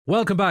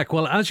Welcome back.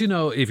 Well, as you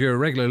know, if you're a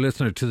regular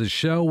listener to the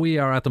show, we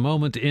are at the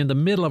moment in the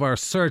middle of our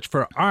search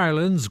for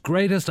Ireland's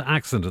greatest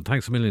accent. And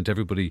thanks a million to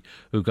everybody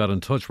who got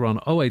in touch. We're on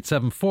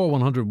 0874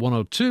 100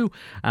 102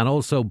 and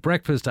also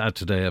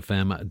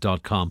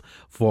breakfast@todayfm.com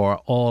for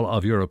all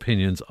of your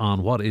opinions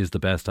on what is the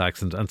best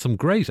accent, and some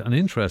great and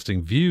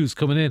interesting views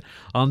coming in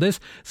on this.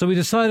 So we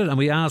decided, and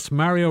we asked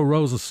Mario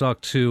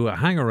Rosenstock to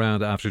hang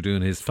around after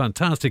doing his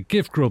fantastic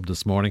gift grub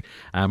this morning.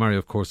 Mario,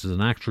 of course, is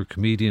an actor,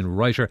 comedian,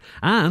 writer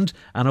and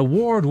an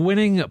award-winning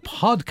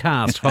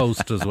podcast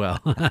host as well.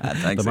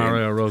 Thanks, the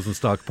Mario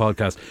Rosenstock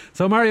podcast.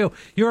 So Mario,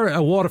 you're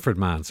a Waterford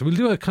man, so we'll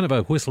do a kind of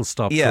a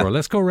whistle-stop tour.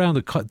 Let's go around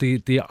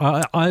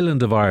the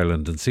island of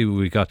Ireland and see what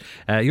we got.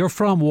 You're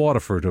from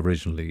Waterford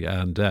originally,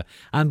 and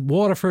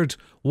Waterford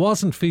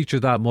wasn't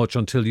featured that much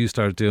until you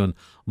started doing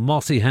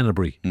Mossy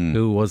Hennebury,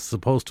 who was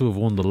supposed to have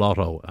won the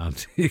lotto,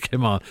 and he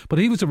came on. But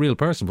he was a real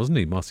person, wasn't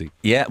he, Mossy?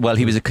 Yeah, well,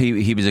 he was a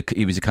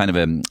kind of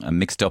a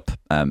mixed up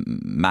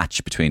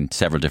match between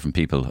several different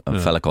people. A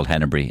fella called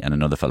Hennebury and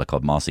another fella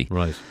called Mossy.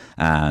 Right.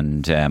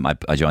 And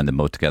I joined them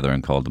both together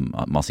and called them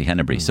Mossy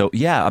Hennebury. So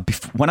yeah,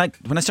 when I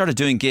started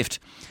doing Gift,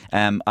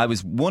 I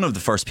was one of the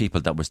first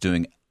people that was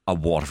doing a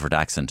Waterford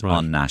accent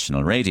on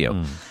national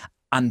radio,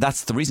 and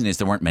that's the reason is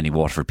there weren't many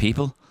Waterford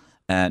people.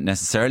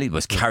 Necessarily. It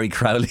was Carrie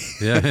Crowley,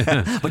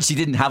 but she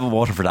didn't have a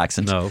Waterford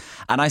accent. No.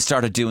 And I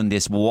started doing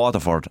this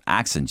Waterford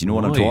accent. You know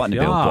what I'm talking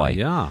about, boy?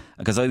 Yeah.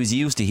 Because I was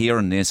used to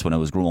hearing this when I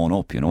was growing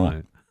up, you know.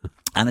 Right.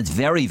 And it's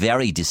very,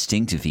 very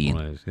distinctive, Ian.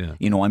 Right, yeah.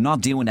 You know, I'm not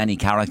doing any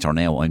character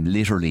now. I'm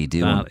literally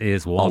doing That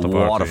is a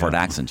Waterford, Waterford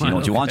accent. You know,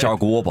 do you want your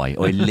go, boy?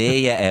 I lay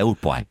you out,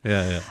 boy.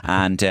 Yeah.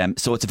 And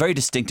so it's a very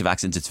distinctive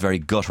accent. It's very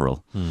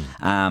guttural.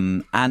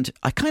 And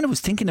I kind of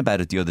was thinking about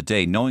it the other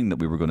day, knowing that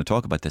we were going to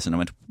talk about this, and I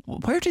went,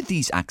 where did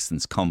these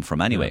accents come from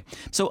anyway?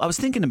 So I was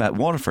thinking about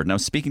Waterford, and I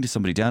was speaking to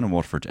somebody down in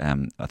Waterford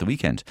at the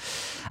weekend,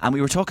 and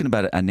we were talking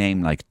about a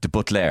name like de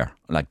Butler,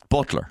 like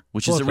Butler,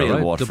 which is a real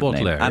Waterford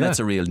name, and it's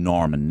a real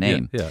Norman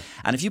name. Yeah.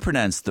 And if you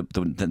pronounce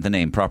the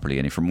name properly,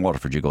 and you're from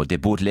Waterford, you go de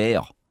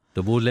Butler.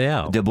 De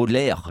Butler. De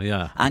Butler.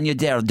 Yeah. And you're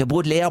there, de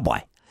Butler,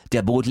 boy.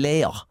 De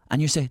Butler.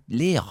 And you say,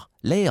 Lear.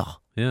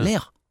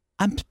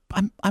 I'm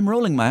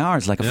rolling my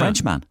R's like a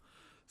Frenchman.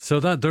 So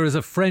that there is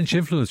a French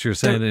influence, you're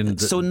saying.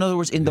 So in other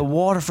words, in the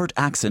Waterford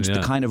accent, the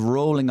kind of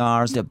rolling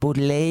R's, the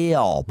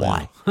Butler,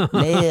 boy.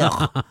 Lear.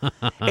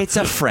 It's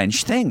a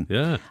French thing.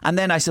 Yeah. And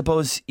then I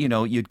suppose, you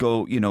know, you'd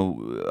go, you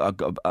know,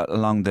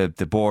 along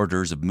the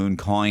borders of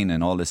Mooncoin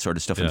and all this sort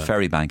of stuff in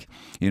Ferrybank.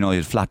 You know,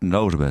 you'd flatten it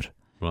out a bit.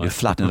 Right. You'd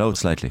flatten it out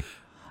slightly.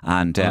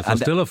 And, so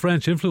still a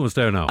French influence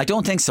there now. I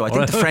don't think so. I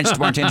think the French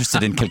weren't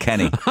interested in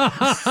Kilkenny.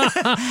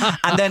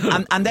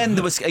 and then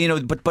there was, you know,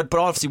 but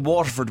obviously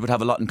Waterford would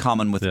have a lot in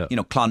common with, you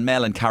know,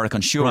 Clonmel and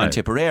Carrick-on-Suir and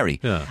Tipperary.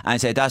 Yeah. And I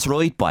say, that's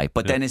right, boy.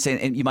 But then it's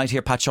saying, you might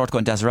hear Pat Short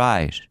going, that's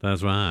right.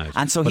 That's right.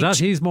 And so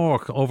he's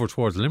more over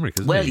towards Limerick,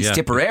 isn't he? Well, he's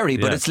Tipperary,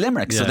 but it's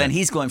Limerick. So then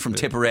he's going from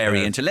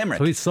Tipperary into Limerick.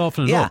 So he's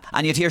softening up.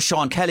 And you'd hear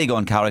Sean Kelly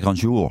going,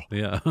 Carrick-on-Suir.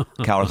 Yeah.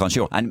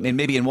 Carrick-on-Suir. And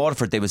maybe in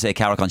Waterford they would say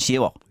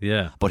Carrick-on-Suir.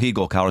 Yeah. But he'd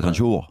go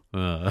Carrick-on-Suir.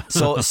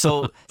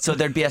 So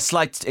there'd be a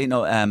slight, you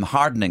know,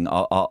 hardening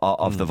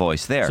of the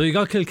voice there. So you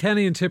got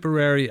Kilkenny and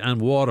Tipperary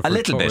and Waterford. A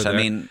little bit, there. I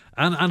mean.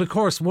 And of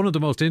course, one of the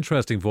most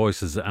interesting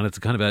voices, and it's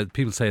kind of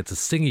people say it's a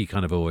singy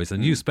kind of a voice,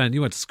 and you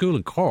went to school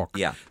in Cork.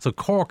 Yeah. So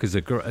Cork is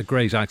a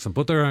great accent,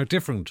 but there are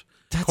different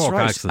Cork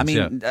accents. I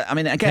mean,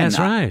 again, that's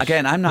right.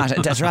 Again, I'm not.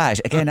 That's right.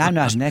 Again, I'm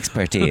not an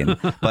expert, Ian.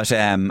 But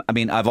I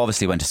mean, I've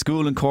obviously went to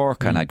school in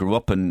Cork, and I grew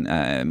up in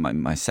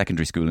my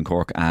secondary school in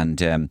Cork,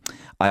 and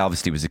I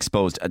obviously was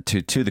exposed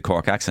to the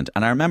Cork accent,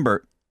 and I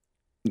remember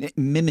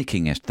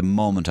mimicking it the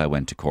moment I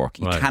went to Cork.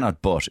 You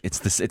cannot but.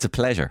 It's a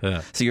pleasure.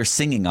 Yeah. So you're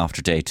singing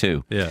after day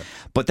two. Yeah.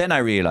 But then I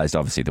realised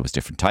obviously there was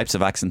different types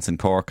of accents in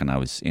Cork, and I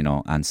was, you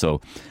know, and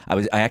so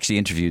I actually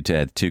interviewed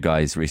two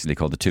guys recently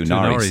called the Two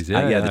Norries.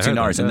 The Two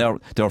Norries, and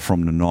they're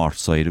from the north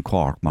side of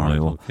Cork,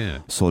 Mario. Right,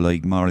 okay. So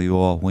like,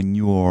 Mario, when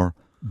you're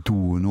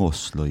doing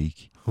us,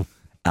 like,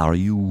 are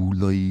you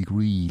like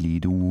really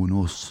doing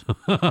us,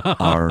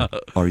 or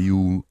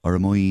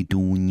am I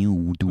doing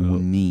you,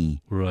 doing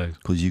me? Right.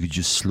 Because you could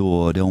just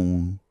slow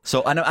down.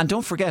 So and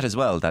don't forget as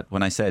well that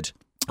when I said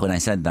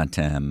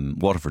that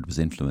Waterford was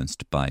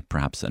influenced by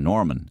perhaps a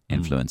Norman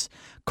influence,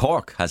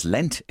 Cork has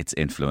lent its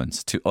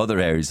influence to other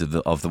areas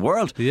of the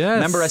world. Yes.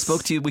 Remember I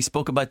spoke to you, we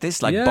spoke about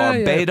this, like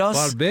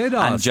Barbados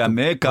and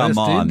Jamaica, West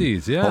man.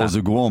 Indies, How's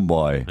it going,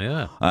 boy?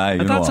 Yeah.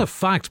 And that's a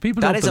fact. People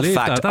don't believe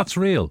that. That's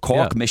real.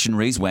 Cork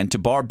missionaries went to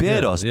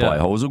Barbados, boy.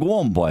 How's it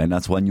going, boy? And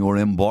that's when you're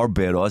in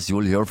Barbados,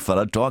 you'll hear a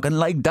fella talking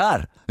like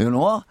that, you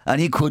know? And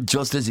he could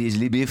just as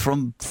easily be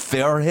from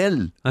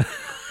Fairhill.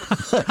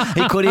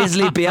 He could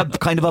easily be a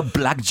kind of a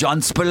black John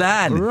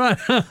Spillane. Right.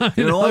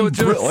 You know, I'm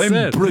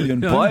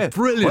brilliant, boy.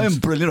 I'm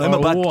brilliant. I'm a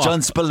black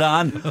John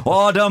Spillane.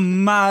 Oh, the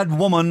mad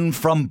woman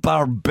from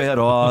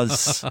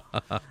Barbados.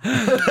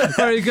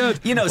 Very good.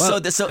 You know, so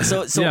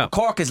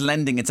Cork is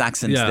lending its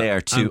accents there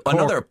to Cork,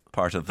 another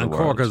part of the and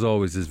world. Cork, as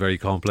always, is very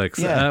complex.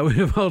 Yeah.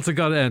 We've also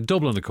got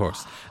Dublin, of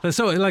course.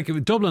 So, like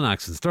Dublin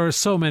accents, there are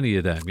so many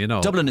of them.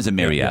 Dublin is a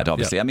myriad,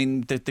 obviously. I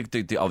mean,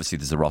 obviously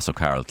there's a Ross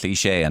O'Carroll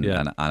cliche,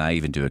 and I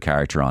even do a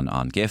character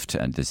on Gift,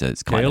 and there's a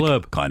kind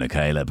of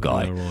Caleb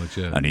guy,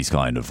 and he's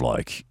kind of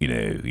like,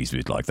 he's a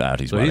bit like that.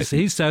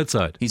 He's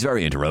Southside. He's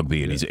very into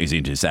rugby, and he's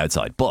into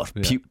Southside. But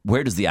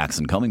where does the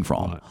accent coming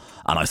from? Right.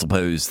 And I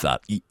suppose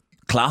that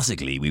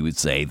classically we would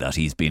say that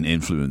he's been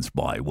influenced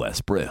by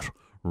West Brit.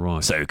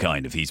 Right. So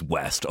kind of he's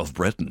west of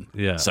Britain.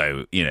 Yeah.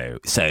 So,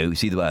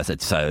 see the way I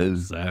said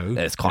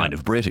it's kind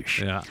of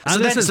British. Yeah.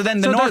 So then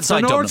the north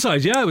side. The north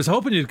side, I was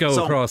hoping you'd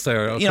go across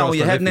there.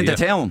 You're heading into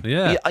town.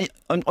 Yeah.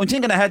 I'm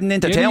thinking of heading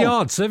into town. Any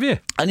odds, have you?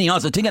 Any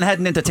odds? I'm thinking of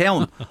heading into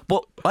town.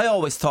 But I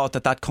always thought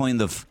that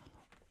kind of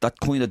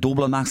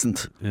Dublin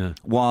accent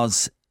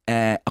was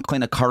a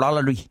kind of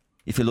corollary,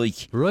 if you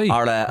like. Right.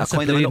 Or That's a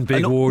kind of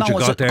big word you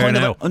got there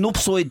now. An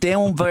upside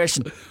down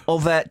version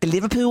of the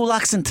Liverpool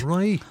accent.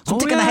 Right. So I'm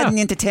thinking of heading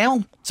into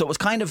town. So it was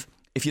kind of,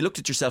 if you looked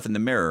at yourself in the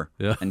mirror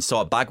and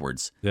saw it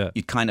backwards,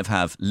 you'd kind of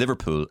have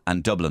Liverpool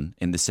and Dublin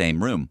in the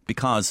same room,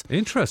 because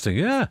interesting,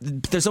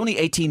 there's only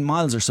 18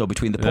 miles or so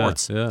between the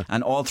ports,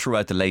 and all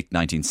throughout the late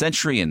 19th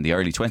century and the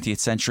early 20th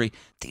century,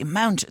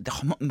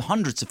 the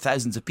hundreds of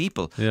thousands of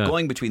people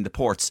going between the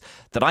ports,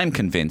 that I'm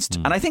convinced,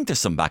 and I think there's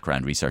some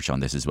background research on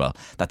this as well,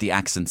 that the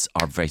accents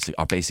are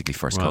basically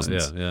first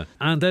cousins. Yeah.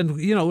 And then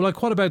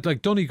like what about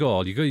like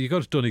Donegal? You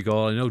go to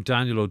Donegal. I know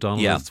Daniel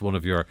O'Donnell is one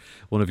of your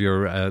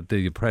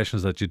the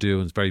impressions that you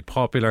do, and it's very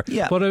popular.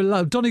 Yeah. But a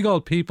lot of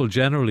Donegal people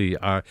generally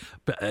are.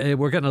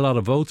 We're getting a lot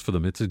of votes for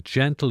them. It's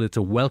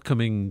a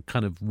welcoming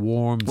kind of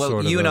warm sort of.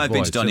 Well, you and I have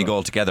been to voice,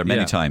 Donegal together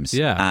many times.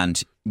 Yeah.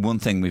 And one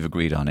thing we've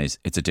agreed on is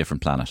it's a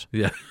different planet.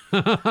 Yeah.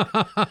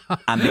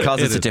 And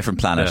because it's a different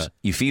planet,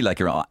 you feel like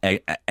you're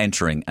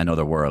entering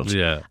another world.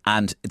 Yeah.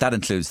 And that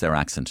includes their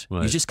accent.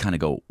 Right. You just kind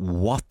of go,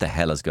 what the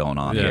hell is going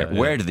on here?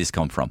 Where did this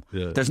come from?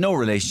 Yeah. There's no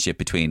relationship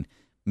between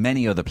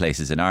many other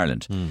places in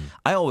Ireland.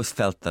 I always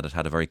felt that it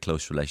had a very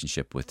close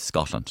relationship with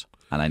Scotland.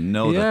 And I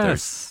know that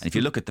and if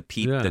you look at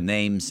the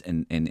names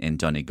in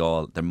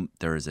Donegal,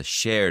 there is a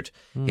shared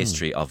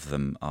history of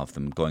them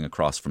going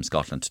across from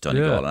Scotland to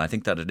Donegal, and I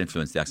think that it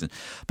influenced the accent.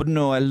 But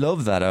no, I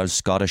love that our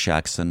Scottish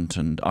accent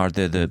or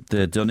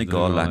the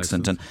Donegal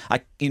accent, and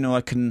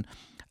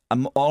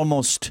I'm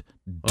almost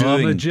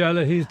doing. Oh,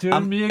 Magella, he's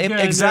doing me again.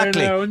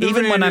 Exactly.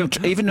 Even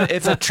even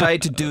if I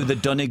tried to do the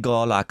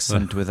Donegal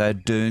accent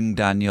without doing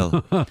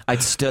Daniel,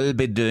 I'd still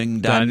be doing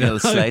Daniel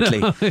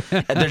slightly.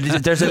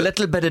 There's a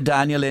little bit of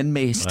Daniel in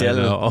me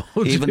still,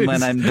 even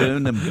when I'm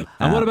doing them.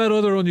 And what about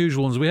other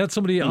unusual ones? We had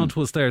somebody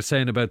onto us there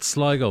saying about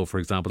Sligo, for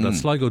example, that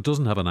Sligo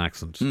doesn't have an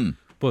accent.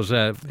 But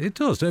it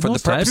does. For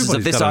the purposes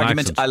of this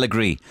argument, I'll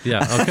agree.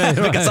 Yeah, okay.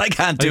 Because I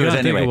can't do it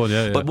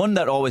anyway. But one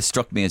that always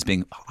struck me as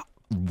being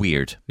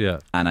weird,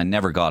 and I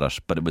never got it,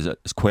 but it was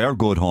queer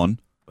good hon.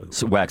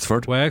 So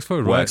Wexford.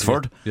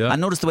 Yeah.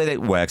 And notice the way they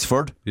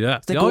Wexford. Yeah.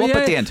 They go up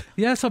at the end.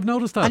 Yes, I've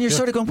noticed that. And you're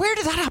sort of going, where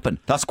did that happen?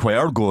 That's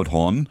queer good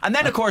hon. And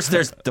then of course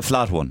there's the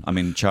flat one. I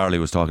mean, Charlie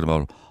was talking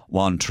about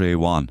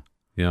 131.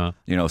 Yeah.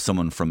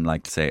 Someone from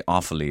like say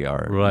Offaly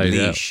or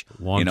Laois.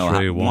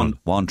 131.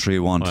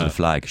 131 to the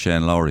flag.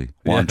 Shane Lowry.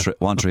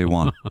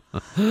 131.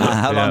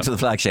 How long to the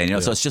flag, Shane?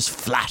 So it's just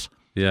flat.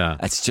 Yeah.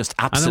 It's just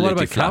absolutely And then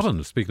what about flat.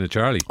 Cavan, speaking of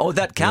Charlie? Oh,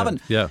 that Cavan.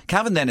 Yeah.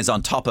 Cavan then is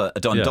on top of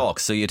Dundalk.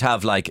 So you'd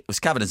have like,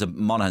 Cavan is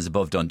Monaghan's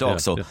above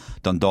Dundalk.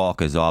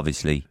 Dundalk is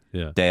obviously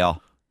there.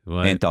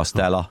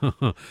 Interstellar.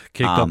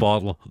 Kick the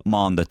bottle.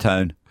 Mon the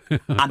town.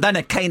 And then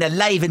it kind of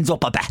livens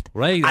up a bit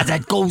as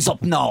it goes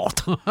up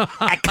north.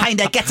 It kind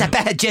of gets a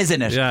bit of jizz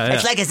in it.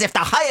 It's like as if the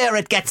higher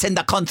it gets in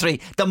the country,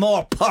 the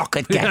more pork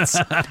it gets.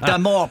 The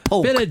more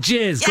poke. Bit of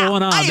jizz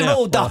going on. I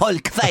rode the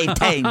Hulk 5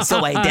 times,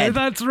 so I did.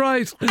 That's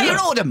right. I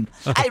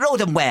rode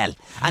him well.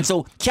 And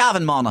so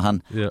Cavan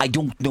Monaghan, I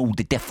don't know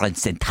the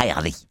difference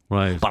entirely.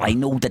 Right. But I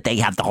know that they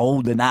have the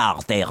Holden R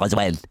there as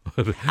well.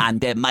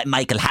 And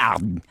Michael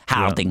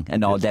Harding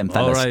and all them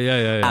fellas. Oh, right,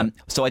 yeah.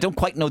 So I don't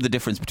quite know the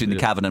difference between the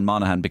Cavan and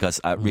Monaghan,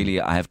 because really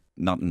I have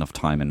not enough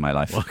time in my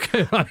life.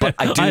 Okay, right. But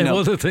I do know. have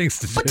other things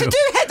to do. But to do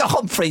Heather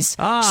Humphreys,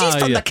 she's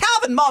from the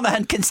Cavan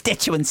Monaghan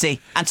constituency,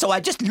 and so I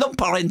just lump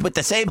her in with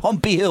the same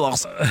humpy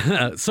hooers.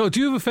 So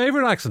do you have a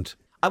favourite accent?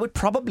 I would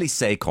probably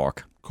say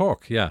Cork.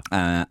 Cork, yeah.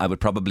 I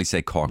would probably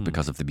say Cork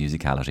because of the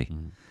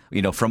musicality.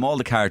 From all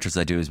the characters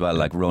I do as well,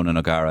 like Ronan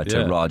O'Gara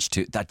to Rog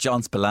to that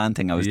John Spillane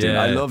thing I was doing.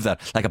 I love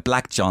that. Like a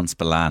black John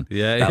Spillane.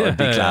 That would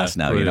be class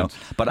now, brilliant.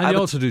 But I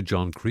also do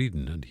John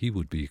Creedon, and he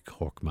would be a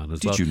Cork man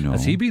as well. Did you know?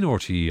 Has he been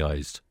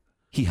RTEized?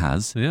 He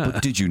has. Yeah.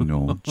 But did you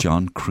know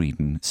John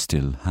Creedon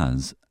still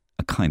has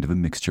a kind of a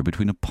mixture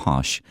between a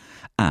posh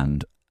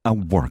and a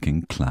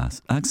working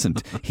class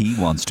accent? He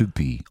wants to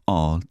be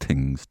all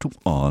things to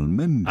all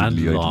men. And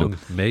long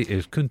may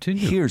it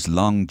continue. Here's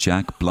Long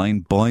Jack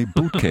Blind Boy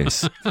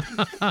Bootcase.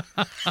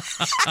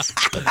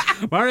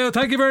 Mario,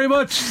 thank you very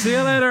much. See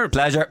you later.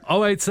 Pleasure.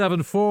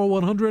 0874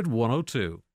 100 102.